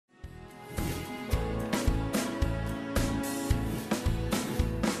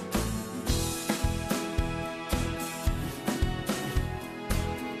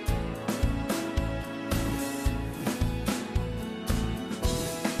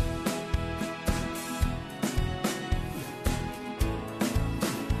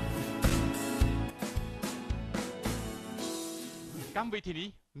កម្មវិធីនេះ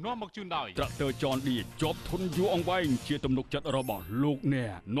នាំមកជូនដោយ Tractor John Deere ជាប់ធន់យូរអង្វែងជាទំនុកចិត្តរបស់លោកអ្ន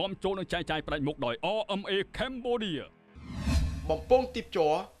កនាំចូលនឹងចែកចាយផ្ដាច់មុខដោយ RMA Cambodia បំពង់ទីបជ័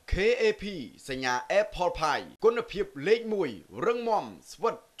រ KAP សញ្ញា Apple Pie គុណភាពលេខ1រឹងមាំស្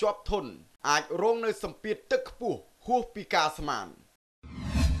វិតជាប់ធន់អាចរងនៅសម្ពាធទឹកខ្ពស់ហួសពីការស្មាន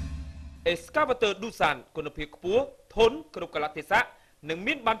Excavator Dusan គុណភាពខ្ពស់ធន់គ្រប់កលៈទេសៈនិង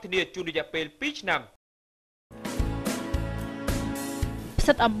មានបានធានាជូនរយៈពេល2ឆ្នាំ ផ្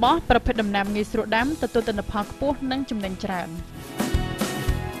សិតអំបោះប្រភេទដំណាំងាយស្រួលដាំទទួលទិន្នផលខ្ពស់និងចំណេញច្រើន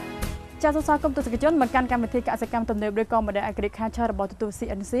ចាសសូមស្វាគមន៍ទស្សនិកជនមកកាន់កម្មវិធីកសិកម្មទំនើបឬក៏ម្ដង Agriculture របស់ទូត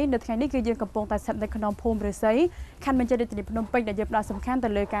CNC នៅថ្ងៃនេះគឺយើងកំពុងតែស្ថិតនៅក្នុងភូមិរិស័យខណ្ឌមញ្ចេះរាជធានីភ្នំពេញដែលយើងផ្ដោតសំខាន់ទៅ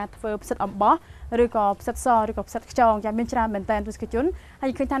លើការធ្វើផ្សិតអំបោះឬក៏ផ្សិតសឬក៏ផ្សិតខ្យងយ៉ាងមានច្រើនមែនទែនទស្សនិកជនហើ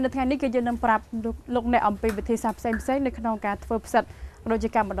យឃើញថានៅថ្ងៃនេះគឺយើងនឹងប្រាប់លោកអ្នកអំពីវិធីសាស្ត្រផ្សេងៗនៅក្នុងការធ្វើផ្សិតដូចជា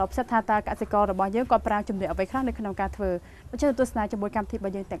ការបណ្ដុះផ្សិតថាតើកសិកររបស់យើងគាត់ប្រើជំនាញអ្វីខ្លះនៅក្នុងការធ្វើដូច្នេះទស្សនាជាមួយកម្មវិធីរប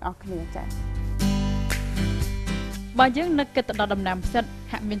ស់យើងទាំងអស់គ្នាចា៎បើយើងនឹកគិតទៅដល់ដំណាំផ្សិត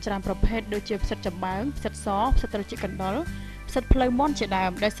ហាក់មានច្រើនប្រភេទដូចជាផ្សិតចំបើងផ្សិតសផ្សិតត្រចៀកកណ្ដុរផ្សិតផ្លូវមាន់ជាដើ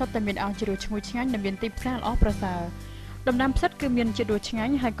មដែលសុទ្ធតែមានអង្ករឈ្ងុយឆ្ងាញ់និងមានទីផ្សារល្អប្រសើរដំណាំផ្សិតគឺមានជាតិរសឆ្ងា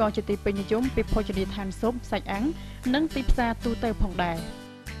ញ់ហើយក៏ជាទីពេញនិយមពីភោជនីយដ្ឋានស៊ុបសាច់អាំងនិងទីផ្សារទូទៅផងដែរ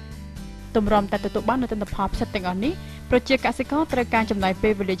ទម្រាំតែទទួលបាននូវទិន្នផលផ្សិតទាំងអស់នេះប្រជាកសិករត្រូវការចំណាយពេ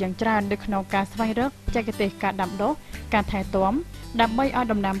លវេលាយ៉ាងច្រើននៅក្នុងការស្វែងរកបច្ចេកទេសការដាំដុះការថែទាំដើម្បីឲ្យ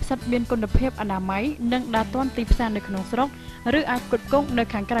ដំណាំផ្សិតមានគុណភាពអនាម័យនិងដើរទាន់ទីផ្សារនៅក្នុងស្រុកឬអាចផ្គត់ផ្គង់នៅ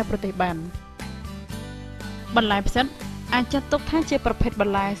ខាងក្រៅប្រទេសបានបន្លែផ្សិតអាចចាត់ទុកថាជាប្រភេទប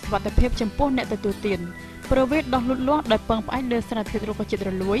ន្លែសុវត្ថិភាពចំពោះអ្នកទទួលទានព្រោះវាដុះលូតលាស់ដោយពឹងផ្អែកលើសារធាតុរុក្ខជាតិ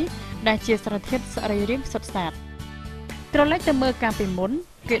រលួយដែលជាសារធាតុសរីរាង្គសុទ្ធសាធត្រឡេកទៅមើលកាលពីមុន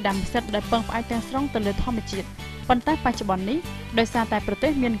គេដាំផ្សិតដែលពឹងផ្អែកទាំងស្រុងទៅលើធម្មជាតិប៉ុន្តែបច្ចុប្បន្ននេះដោយសារតែប្រទេ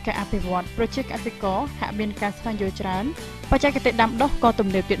សមានការអភិវឌ្ឍប្រជាកសិករហាក់មានការស្វែងយល់ច្រើនបច្ចេកទេសដាំដុះក៏ទំ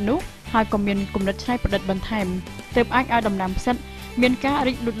នើបទៀតនោះហើយក៏មានគំនិតច្នៃប្រឌិតបន្ថែមទើបអាចឲ្យដំណាំផ្សិតមានការ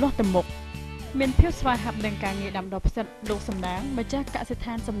រីកលូតលាស់ទៅមុខមានភាពស្វាហាប់នឹងការងារដាំដុះផ្សិតលោកសំណាងម្ចាស់កសិដ្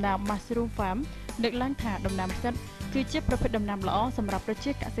ឋានសំណាង Mushroom Farm លើកឡើងថាដំណាំផ្សិតគឺជាប្រភេទដំណាំល្អសម្រាប់ប្រ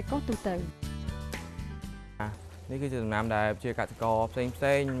ជាកសិករទូទៅនេះគឺជាដំណាំដែលជាកសិករផ្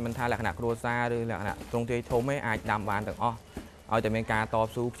សេងមិនថាលក្ខណៈគ្រួសារឬលក្ខណៈទ្រង់ទ្រាយធំទេអាចដាំបានទាំងអស់ឲ្យតែមានការត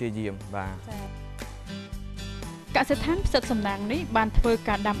ស៊ូព្យាយាមបាទកសិដ្ឋានផ្សិតសំណាងនេះបានធ្វើ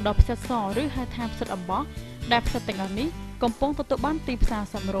ការដាំដុះផ្សិតសឬហៅថាផ្សិតអំបោះដែលផ្សិតទាំងអស់នេះកំពុងទទួលបានទីផ្សារ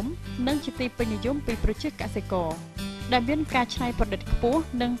សមរម្យនិងជាទីពេញនិយមពីប្រជាកសិករដែលមានការច្នៃប្រឌិតខ្ពស់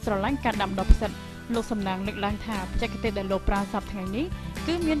និងស្រឡាញ់ការដាំដុះផ្សិតលោកសំណាងលើកឡើងថាបច្ចេកទេសដែលលោកប្រើសពថ្ងៃនេះ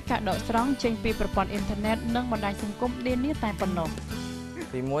គឺមានការដកស្រង់ចេញពីប្រព័ន្ធអ៊ីនធឺណិតនិងបណ្ដាញសង្គមនានាតែប៉ុណ្ណោះ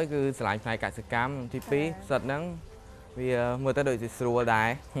ទី1គឺស្រឡាញ់ផ្នែកកសិកម្មទី2ផ្សិតហ្នឹងវាមើលទៅដូចជាស្រួលដែរ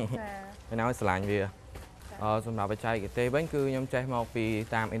ពេលណាស្រឡាញ់វាសម្រាប់បច្ចេកទេសវិញគឺខ្ញុំចេះមកពី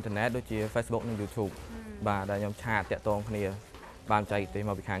តាមអ៊ីនធឺណិតដូចជា Facebook និង YouTube បាទដែលខ្ញុំឆាតតាក់ទងគ្នាបានបច្ចេកទេសម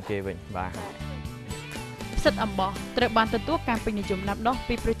កពីខាងគេវិញបាទផ្សិតអំបោះត្រូវបានទទួលការពេញនិយមដាំដុះ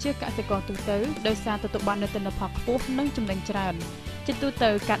ពីប្រជាកសិករទូទៅដោយសារទទួលបាននូវទិន្នផលខ្ពស់និងចំណេញច្រើនជាទូទៅ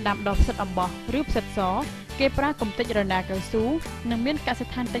ការដាំដុះផ្សិតអំបោះឬផ្សិតសគេប្រើកម្ទេចរណាកៅស៊ូនិងមានកសិ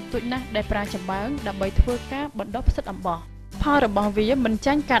ដ្ឋានតិចតួចណាស់ដែលប្រើចំបើងដើម្បីធ្វើការបណ្ដុះផ្សិតអំបោះផលរបស់វាមិន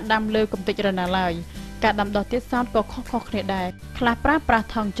ចាញ់ការដាំលើកម្ទេចរណាឡើយការដាំដុះទៀតសោតក៏ខុសៗគ្នាដែរខ្លះប្រើប្រាស់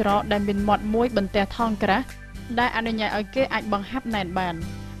ថង់ច្រកដែលមានមាត់មួយបន្ទះថង់ក្រាស់ដែលអនុញ្ញាតឲ្យគេអាចបង្ហាប់ណែនបាន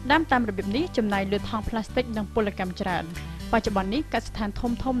ដាំតាមរបៀបនេះចំណាយលើថង់ប្លាស្ទិកនិងពលកម្មច្រើនបច្ចុប្បន្ននេះកសិដ្ឋាន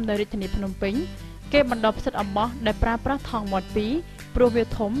ធំៗនៅរាជធានីភ្នំពេញគេបណ្ដុះផ្សិតអំបោះដែលប្រើប្រាស់ថង់មាត់2ព្រោះវា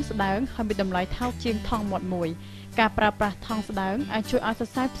ធំស្ដើងហើយមានតម្លៃថោកជាងថង់មាត់1ការប្រើប្រាស់ថង់ស្ដើងអាចជួយឲ្យសរ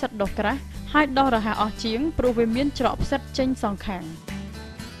សៃផ្សិតដុះក្រាស់ហើយដុះរហ័សអស់ជាងព្រោះវាមានច្រកផ្សិតចេញសងខាង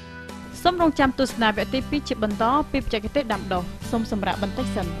សូមរងចាំទស្សនាវគ្គទី2ជាបន្តពីបច្ចេកទេសដាំដុះសូមសម្រាប់បន្តិច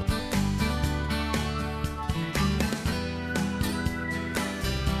សិន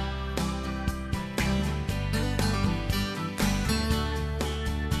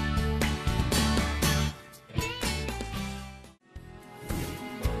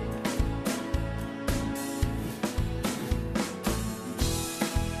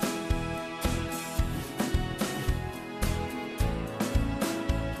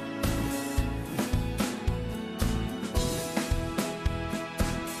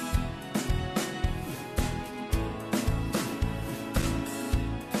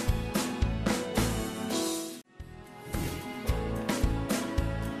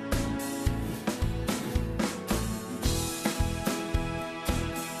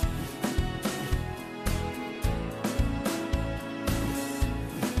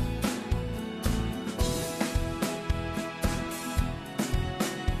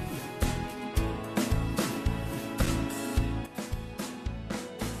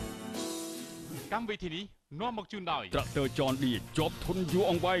កម្មវិធីនេះនាំមកជូនដោយ ត្រាក់ទ័រចនឌីជាប់ធន់យូរ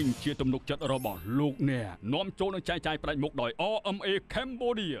អង្វែងជាទំនុកចិត្តរបស់លោកអ្នកនាំចូលនឹងចែកចាយផ្ដាច់មុខដោយ RMA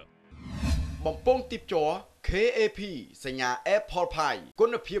Cambodia បំពង់ទីបជ័រ KAP សញ្ញា Apple Pie គុ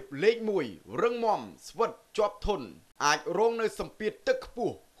ណភាពលេខ1រឹងមាំស្វិតជាប់ធន់អាចរងនៅសម្ពាធទឹកខ្ព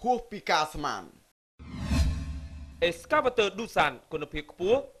ស់ហួសពីការស្មាន Excavator ឌូសានគុណភាពខ្ព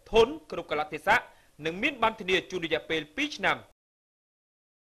ស់ធន់គ្រប់កលៈទេសៈនិងមានបានធានាជូនរយៈពេល2ឆ្នាំ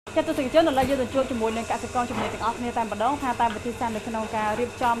ចាត់ទស្សនិកជនឥឡូវយើងទៅជួបជាមួយនឹងកសិករជំនាញទាំងអស់គ្នាតែម្ដងថាតាមវិធីសាស្ត្រនៅក្នុងការរៀ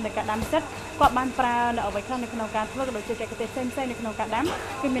បចំនៃការដាំផ្សិតគាត់បានប្រើនៅអ្វីខ្លះនៅក្នុងការធ្វើក៏ដូចជាកិច្ចទេសផ្សេងៗនៅក្នុងការដាំ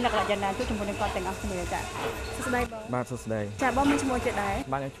គឺមានលក្ខណៈយ៉ាងណាជួបជាមួយនឹងគាត់ទាំងអស់គ្នាចា៎សួស្តីបងបាទសួស្តីចា៎បងមានឈ្មោះជាដែរ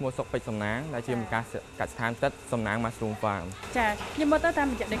បាទខ្ញុំឈ្មោះសុកពេជ្រសំណាងដែលជាម្ចាស់កសិដ្ឋានផ្សិតសំណាង Mushroom Farm ចា៎ខ្ញុំមើលទៅតាម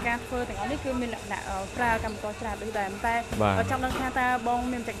រយៈនៃការធ្វើទាំងអស់នេះគឺមានលក្ខណៈប្រើកម្មករច្រើនដូចដែរតែចង់ដឹងថាតើបង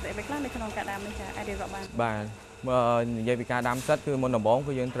មានបច្ចេកទេសអ្វីខ្លះនៅក្នុងការដាំនេះចា៎អាចរៀបរាប់បានបាទនិយាយពីការដាំផ្សិតគឺមុនដំបូង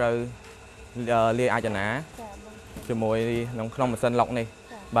គឺយើងត្រូវលាយអាចំណាជាមួយក្នុងម៉ាស៊ីនឡុកនេះ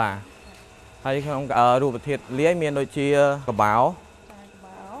បាទហើយក្នុងរូបធាតុលាយមានដូចជាកបោ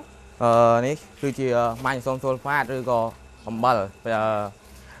នេះគឺជាម៉ាញ៉ាសូមសូលហ្វាតឬក៏អំបិល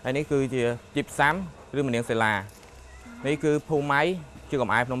ហើយនេះគឺជាជីបសាំឬមនាងសេឡានេះគឺភូម៉ៃជាកំ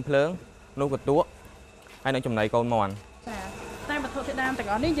អែភ្នំភ្លើងនោះកតួហើយនឹងចំណីកូនមន់តែវត្ថុធាតុដើមទាំង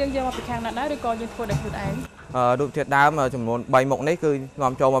អស់នេះយើងយកមកពីខាងណាដែរឬក៏យើងធ្វើដោយខ្លួនឯងរូបធាតុដើមចំនួន3មុខនេះគឺ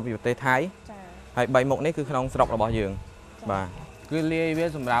នាំចូលមកពីប្រទេសថៃហើយ3មុខនេះគឺក្នុងស្រុករបស់យើងបាទគឺលាយវា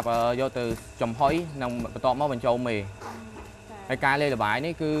សម្រាប់យកទៅចំហុយនិងបន្ទាប់មកបញ្ចូលមេហើយការលាយលបាយ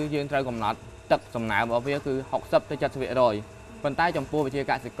នេះគឺយើងត្រូវកំណត់ទឹកសំណើមរបស់វាគឺ60ទៅ 70% ប៉ុន្តែចំពោះវិជា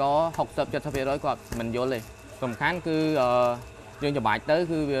កសិករ60 70% គាត់មិនយល់ទេសំខាន់គឺយើងច្របាច់ទៅ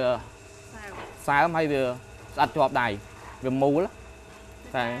គឺវាសើមហើយវាស្អិតជាប់ដៃវាមូល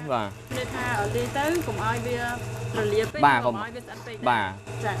តែបាទនិយាយថាលាយទៅកុំឲ្យវារលាយពេកកុំឲ្យវាស្អិតពេកបាទ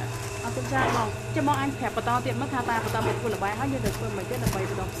ចាអរគុណច្រើនបងចាំបងអញប្រាប់បន្តទៀតមកថាតើបន្តពីធ្វើលបាយហើយយើងទៅធ្វើមិនទៀតដើម្បី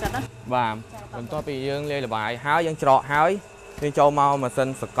បន្តផ្សិតណាបាទបន្ទាប់ពីយើងលាយលបាយហើយយើងច្រកហើយយើងចូលមកម៉ាស៊ីន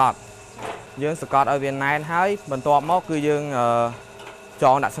សកត់យើងសកត់ឲ្យវាណែនហើយបន្ទាប់មកគឺយើងច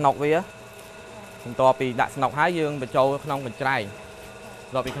ងដាក់ស្នុកវាបន្ទាប់ពីដាក់ស្នុកហើយយើងបញ្ចូលក្នុងកញ្ច្រែង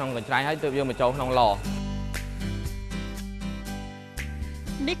ដល់ពីក្នុងកញ្ច្រែងហើយទើបយើងបញ្ចូលក្នុងឡ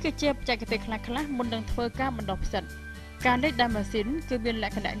នេះគឺជាបច្ចេកទេសខ្លះៗមុននឹងធ្វើការបណ្ដុះផ្សិតការលេខដោយម៉ាស៊ីនគឺមានល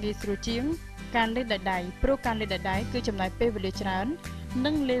ក្ខណៈងាយស្រួលជាងការលេខដោយដៃព្រោះការលេខដោយដៃគឺចំណាយពេលវេលាច្រើន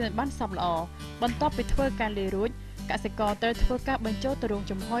និងលេខមិនបានសព្វល្អបន្ទាប់ពីធ្វើការលេខរួចកសិករត្រូវធ្វើការបញ្ចូលទៅរោង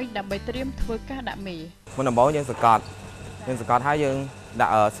ចំហុយដើម្បីត្រៀមធ្វើការដាក់មេមុនដំបូងយើងសកត់ហើយយើងដា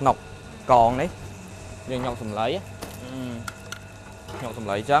ក់ស្នុកកងនេះយើងយកសម្លៃអ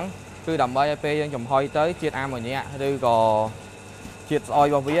ញ្ចឹងគឺដើម្បីឲ្យពេលយើងចំហុយទៅជាតិអាម៉ូញ៉ាឬក៏ជាតិស្អុយ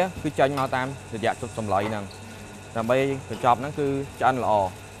របស់វាគឺចេញមកតាមរយៈទឹកសម្លៃហ្នឹងដើម្បីកញ្ចប់ហ្នឹងគឺឆ្អិនល្អ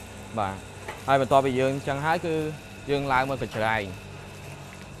បាទហើយបន្ទាប់ពីយើងអញ្ចឹងហើយគឺយើងឡើងមកកញ្ច្រែង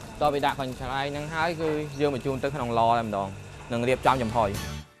បន្ទាប់ពីដាក់កញ្ច្រែងហ្នឹងហើយគឺយើងបញ្ជូនទៅក្នុងឡតែម្ដងនឹងរៀបចំចំហុយ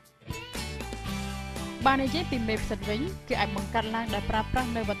បាននិយាយពីមេផ្សិតវិញគឺអាចបង្កើតឡើងដោយប្រើប្រាស់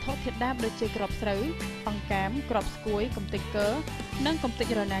នៅវត្ថុធាតុដើមដូចជាគ្រាប់ស្រូវអង្កាមគ្រាប់ស្គួយកំទេចគើនិងកំទេច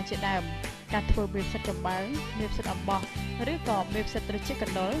រណាជាដើមការធ្វើមេផ្សិតចំបើងមេផ្សិតអំបោះឬក៏មេផ្សិតត្រជាក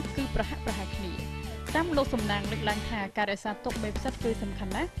ណ្ដុរគឺប្រហាក់ប្រហែលគ្នាតាមលោកសំណាងលើកឡើងថាការរក្សាទុកមេផ្សិតគឺសំខា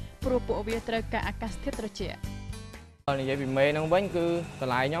ន់ណាស់ព្រោះពួកវាត្រូវការអាកាសធាតុត្រជាក់និយាយពីមេហ្នឹងវិញគឺត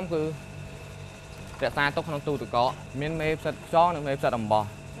ម្លៃខ្ញុំគឺរក្សាទុកក្នុងទូទឹកកកមានមេផ្សិតខ្យងនិងមេផ្សិតអំបោះ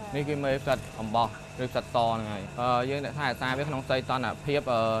នេះគឺមេផ្សិតអំបោះឬផ្សិតសហ្នឹងហើយយើងថែរក្សាវាក្នុងសីតុណ្ហភាព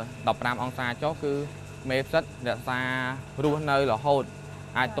15អង្សាចុះគឺមេផ្សិតរក្សារស់នៅរហូត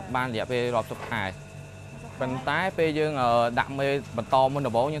អាចទុកបានរយៈពេលរាប់សិបខែប៉ុន្តែពេលយើងដាក់មេបន្តមុន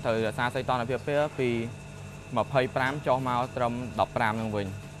ដំបូងយើងត្រូវរក្សាសីតុណ្ហភាពពី25ចុះមកត្រឹម15ហ្នឹងវិញ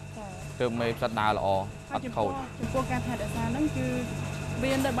ទើបមេផ្សិតដើរល្អអត់ខូចចំពោះការថែរក្សាហ្នឹងគឺ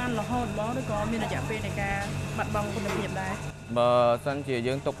វានៅបានរហូតបងឬក៏មានរយៈពេលនៃការបាត់បង់គុណភាពដែរបើសិនជា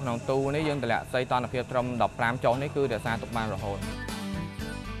យើងទុកក្នុងទូនេះយើងតម្លាក់សីតុណ្ហភាពត្រឹម15ចុះនេះគឺរក្សាទុកបានរហូត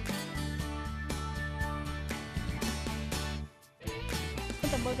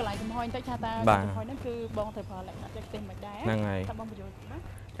មើលកន្លែងចំហុយបន្តិចថាតើចំហុយហ្នឹងគឺបងត្រូវប្រើលក្ខណៈបច្ចេកទេសមិនដែរហ្នឹងហើយតើបងបញ្យល់ណា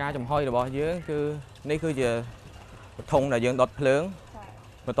ការចំហុយរបស់យើងគឺនេះគឺជាធុងដែលយើងដុតភ្លើង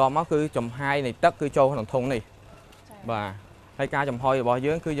បន្ទាប់មកគឺចំហាយនៃទឹកគឺចូលក្នុងធុងនេះបាទហើយការចំហុយរបស់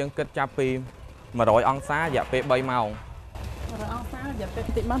យើងគឺយើងគិតចាប់ពី100អង្សាររយៈពេល3ម៉ោង100អង្សាររយៈពេល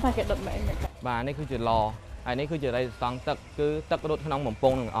តិចមកថាគេដុតមែនបាទនេះគឺជាឡហើយនេះគឺជារ៉េសង់ទឹកគឺទឹករត់ក្នុងបំព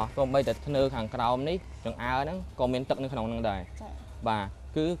ង់នឹងអស់សូម្បីតែធ្នើខាងក្រោមនេះចង្អើហ្នឹងក៏មានទឹកនៅក្នុងហ្នឹងដែរបាទ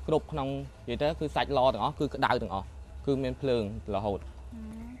គឺគ្រប់ក្នុងនិយាយទៅគឺសាច់ឡទាំងអស់គឺក្តៅទាំងអស់គឺមានភ្លើងរហូត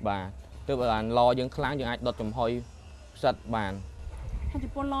បាទទើបបានឡយើងខ្លាំងយើងអាចដុតចំហុយផ្សិតបាន ហើយជ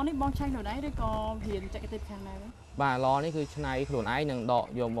ប៉ុនឡនេះបងឆៃនៅដែរឬក៏រៀនចែកទេសខាងណាវិញបាទឡនេះគឺឆ្នៃខ្លួនឯងនឹងដក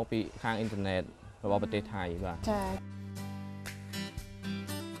យកមកពីខាងអ៊ីនធឺណិតរបស់ប្រទេសថៃបាទចា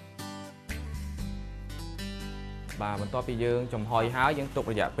បាទបន្ទាប់ពីយើងចំហុយហើយយើងទុក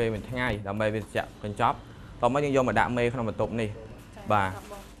រយៈពេល1ថ្ងៃដើម្បីវាត្រជាក់បញ្ចប់តោះមកយើងយកមកដាក់មេក្នុងបន្ទប់នេះបាទ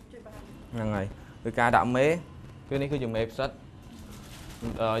ហ្នឹងហើយគឺការដាក់មេគឺនេះគឺជាមេផ្សិត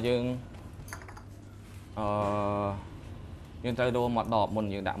យើងយើងត្រូវដូរមកដបមុន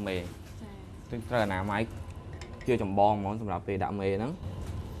យើងដាក់មេទើបត្រូវអនាម័យជាចម្បងហ្មងសម្រាប់ពេលដាក់មេហ្នឹង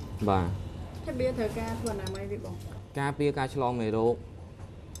បាទតែវាត្រូវការធ្វើអនាម័យវាបងការពារការឆ្លងមេរោគ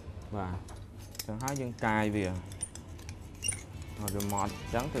បាទចឹងហើយយើងកាយវាឲ្យវាម៉ត់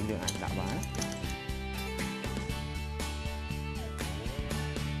ចឹងទើបយើងអាចដាក់បាន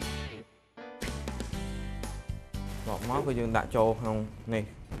ដល់មកគឺយើងដាក់ចូលក្នុងនេះ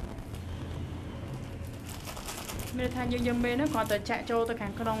មានថាយើងមេហ្នឹងគ្រាន់តែចាក់ចូលទៅខា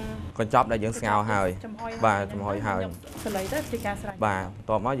ងក្នុងកញ្ចប់ដែលយើងស្ងោរហើយបាទចំហុយហើយសលៃទៅជាការស្រេចបាទបន្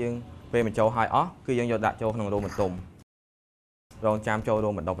ទាប់មកយើងពេលបញ្ចូលហើយអស់គឺយើងយកដាក់ចូលក្នុងរោមបន្ទុំរងចាំចូលរោ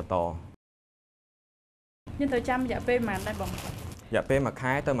មបន្តយើងត្រូវចាំរយៈពេលប៉ុន្មានដែរបងរយៈពេល1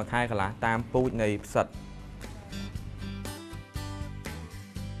ខែទៅ1ខែកន្លះតាមពូជនៃផ្សិត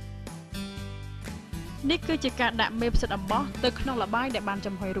នេះគឺជាការដាក់មេផ្សិតអំបោះទៅក្នុងល្បាយដែលបាន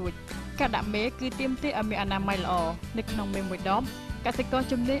ចំហុយរួចការដាក់មេគឺទាមទារឲ្យមានអនាម័យល្អនៅក្នុងមេមួយដបកសិករ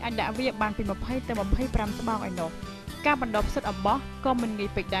ជំនាញអាចដាក់វាបានពី20ទៅ25ស្បោងឯណោះការបណ្ដុះផ្សិតអំបោះក៏មិនងាយ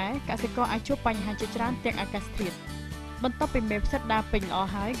ពេកដែរកសិករអាចជួបបញ្ហាជាច្រើនទាំងអាកាសធាតុបន្ទាប់ពីមេផ្សិតដើរពេញល្អ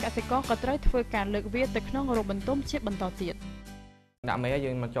ហើយកសិករក៏ត្រូវធ្វើការលើកវាទៅក្នុងរោមបន្ទុំជាបន្តទៀតដាក់មេ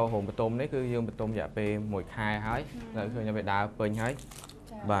យើងមកចូលរោមបន្ទុំនេះគឺយើងបន្ទុំរយៈពេល1ខែហើយនៅឃើញវាដើរពេញហើយ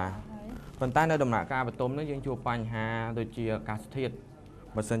បាទប៉ុន្តែនៅដំណាក់កាលបន្ទុំនេះយើងជួបបញ្ហាដូចជាអាកាសធាតុ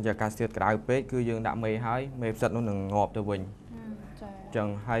បើសិនជាអាកាសធាតុក្តៅពេកគឺយើងដាក់មេហើយមេផ្សិតនោះនឹងងាប់ទៅវិញអញ្ចឹង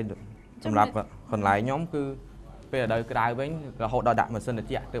ហើយសម្រាប់កន្លែងខ្ញុំគឺពេលរដូវក្តៅវិញរហូតដល់ដាក់ម៉ាស៊ីនត្រ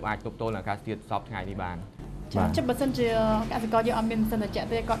ជាក់ទើបអាចទប់ទល់នឹងអាកាសធាតុសពថ្ងៃនេះបានចា៎បើសិនជាកសិករយើងអត់មានម៉ាស៊ីនត្រជាក់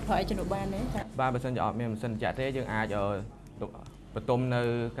ទេគាត់ប្រើអីជំនួសបានទេចា៎បាទបើសិនជាអត់មានម៉ាស៊ីនត្រជាក់ទេយើងអាចបន្ទុំនៅ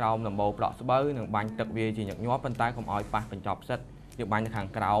ក្រោមដំបូលប្រក់ស្បូវនិងបាញ់ទឹកវាជាញឹកញាប់ប៉ុន្តែកុំឲ្យប៉ះកញ្ចប់ផ្សិតយើងបាញ់នៅខាង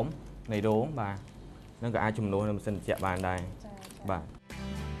ក្រោមនៃរោងបាទនឹងក៏អាចជំនួសនៅម៉ាស៊ីនត្រជាក់បានដែរបាទ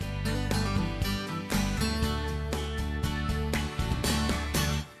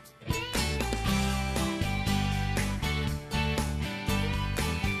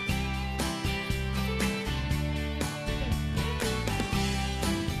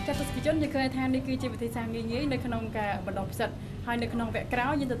ជនយើងឃើញថានេះគឺជាវិធីសាស្ត្រងាយៗនៅក្នុងការបណ្ដុះផ្សិតហើយនៅក្នុងវគ្គក្រោ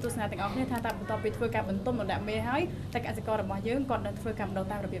យយើងទៅទស្សនាទាំងអស់គ្នាថាតើបន្ទាប់ពីធ្វើការបន្ទុំនិងដាក់មេហើយតែកសិកររបស់យើងគាត់នឹងធ្វើការបណ្ដុះ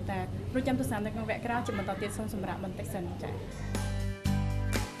តាមរបៀបតាព្រោះចាំទស្សនានៅក្នុងវគ្គក្រោយជាបន្តទៀតសូមសម្រាប់បន្តិចសិនចា៎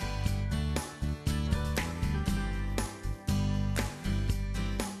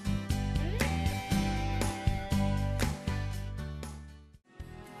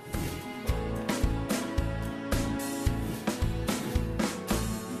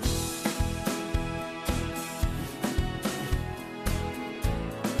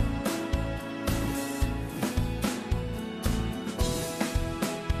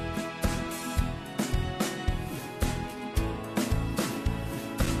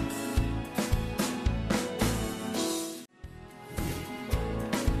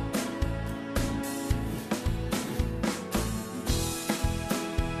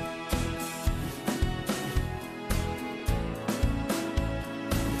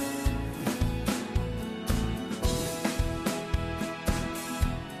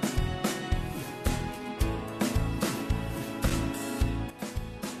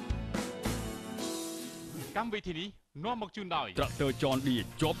កម្មវិធីនេះនាំមកជូនដោយត្រាក់ទ័រចនឌី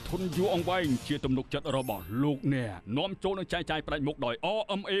ជាប់ធន់យូរអង្វែងជាទំនុកចិត្តរបស់លោកអ្នកនាំចូលនឹងចែកចាយផ្ដាច់មុខដោយ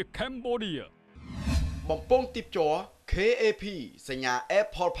RMA Cambodia បំពង់ទីបជ័រ KAP សញ្ញា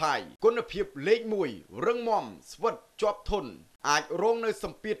Apple Pie គុណភាពលេខ1រឹងមាំស្វិតជាប់ធន់អាចរងនៅស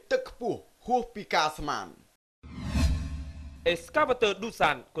ម្ពាធទឹកខ្ពស់ហួសពីការស្មាន Excavator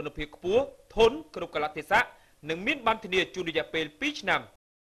Dusan គុណភាពខ្ពស់ធន់គ្រប់កលៈទេសៈនិងមានបានធានាជូនរយៈពេល2ឆ្នាំ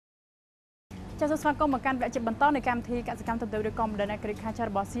ចាសស្វាគមន៍មកកាន់វគ្គជាបន្តនៃកម្មវិធីកសិកម្មទំនើបឬក៏ Modern Agriculture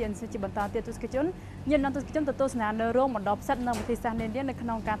របស់ CNC ជាបន្តទៀតទស្សនិកជនញាតិទស្សនិកជនទស្សនានៅរោងបណ្ដុះផ្សិតនៅវិធីសាស្ត្រនានានៅក្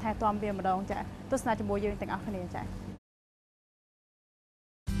នុងការថែទាំវាម្ដងចាទស្សនាជាមួយយើងទាំងអស់គ្នាចា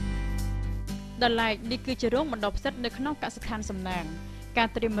ដល់ឡែកនេះគឺជារោងបណ្ដុះផ្សិតនៅក្នុងកសិដ្ឋានសំណាងការ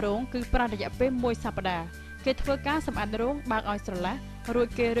ត្រៀមរោងគឺប្រើរយៈពេល1សប្តាហ៍គេធ្វើការសម្អាតរោងបើកឲ្យស្រឡះរួច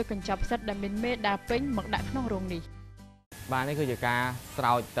គេរើសកញ្ចប់ផ្សិតដែលមានមេដើរពេញមកដាក់ក្នុងរោងនេះបាទនេះគឺជាការស្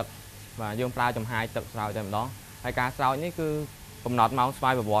រោចទឹកបាទយើងប្រើចំហាយទឹកស្រោចតែម្ដងហើយការស្រោចនេះគឺកំណត់ម៉ោងស្វ័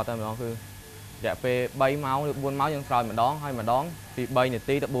យប្រវត្តិតែម្ដងគឺ dạ về 3 máu được 4 máu dương soi mà đón hay mà đón thì 3 nửa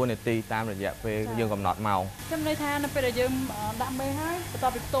tí tới 4 nửa tí tam là dạ về dương cầm nọt màu trong đây tha nó phải là dương đạm mê hái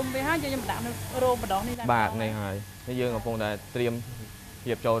tao bị tôm mê hái dương đạm rô mà đón đi bạc này hay cái dương ở vùng là tiêm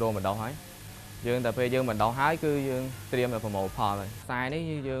hiệp châu rô mà đón hái dương tại vì dương mình đón hái cứ dương tiêm là phần màu phò rồi sai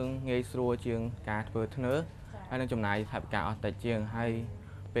đấy dương nghe xua chương cá vừa nữa hay nên trong này thạch cả tại chương hay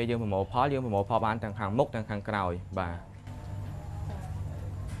về dương phần màu phò bán thằng hàng mốc thằng hàng cào bà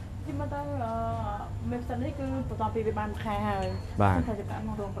ที่มาตั้งเมฟซันนี่คือปตองปีไปบ้านแคร์ใครจะการม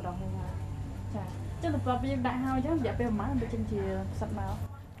องรวมปตองยังไงใช่เจ้าตัวปตองปียังได้ห้าวจังอย่าไปหมาไปเชิงเชียสัตว์มา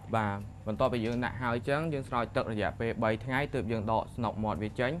bà mình to bây giờ nặng hai chấn dương soi tự là dạ về 7 ngày từ dương đọ nọc mọt về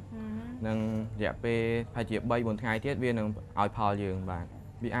tránh nâng dạ về phải chỉ 7 4 ngày tiết viên nâng oi phò dương bà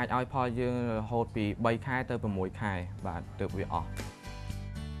bị ai oi phò dương hột bị 7 khai tới 6 khai bà tự việc ọt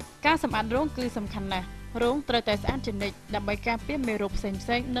การสำอาดโรงคือสำคัญนะโรงเตยแต่สะอาดจริงๆดับใบการเปรี้ยเมรูปเ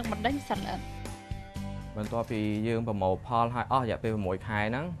ซ็งๆนึกมันได้สั่นละมันตัวปียืมประโมพอลให้อยากเป็นหมวยขาย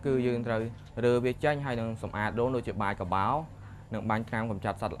นั้นคือยืมเรือเบี้ยจังให้นึงสำอาดโดนโดยจุดบายกับบ้าวนึงบางครั้งผม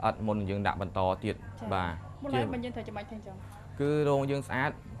จัดสัตว์อัดมนยืมดับบรรทอติดบ่าคือโรงยืมสะอา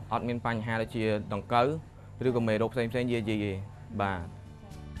ดอัดเงินปัญหาเลยเชียดังเก้อหรือกับเมรูปเซ็งๆเย่บ่า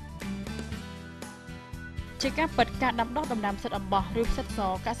ជាការ ปิดการดำดอกดำน้ำสัตว์អំបោះឬสัตว์ស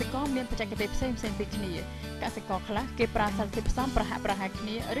កសិករមានបច្ចេកទេសផ្សេងពីគ្នាកសិករខ្លះគេប្រើសន្តិផ្សំប្រហាក់ប្រហែលគ្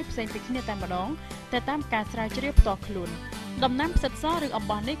នាឬផ្សេងពីគ្នាតែម្ដងតែតាមការស្រាវជ្រាវផ្ទាល់ខ្លួនដំណាំផ្សិតសឬអំ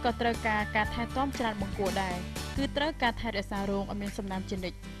បោះនេះក៏ត្រូវការថែទាំច្រើនបង្គួរដែរគឺត្រូវការថែរក្សារោងឲ្យមានសំណើមជានិ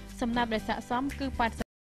ច្ចសំណើមដែលស័ក្តិសមគឺ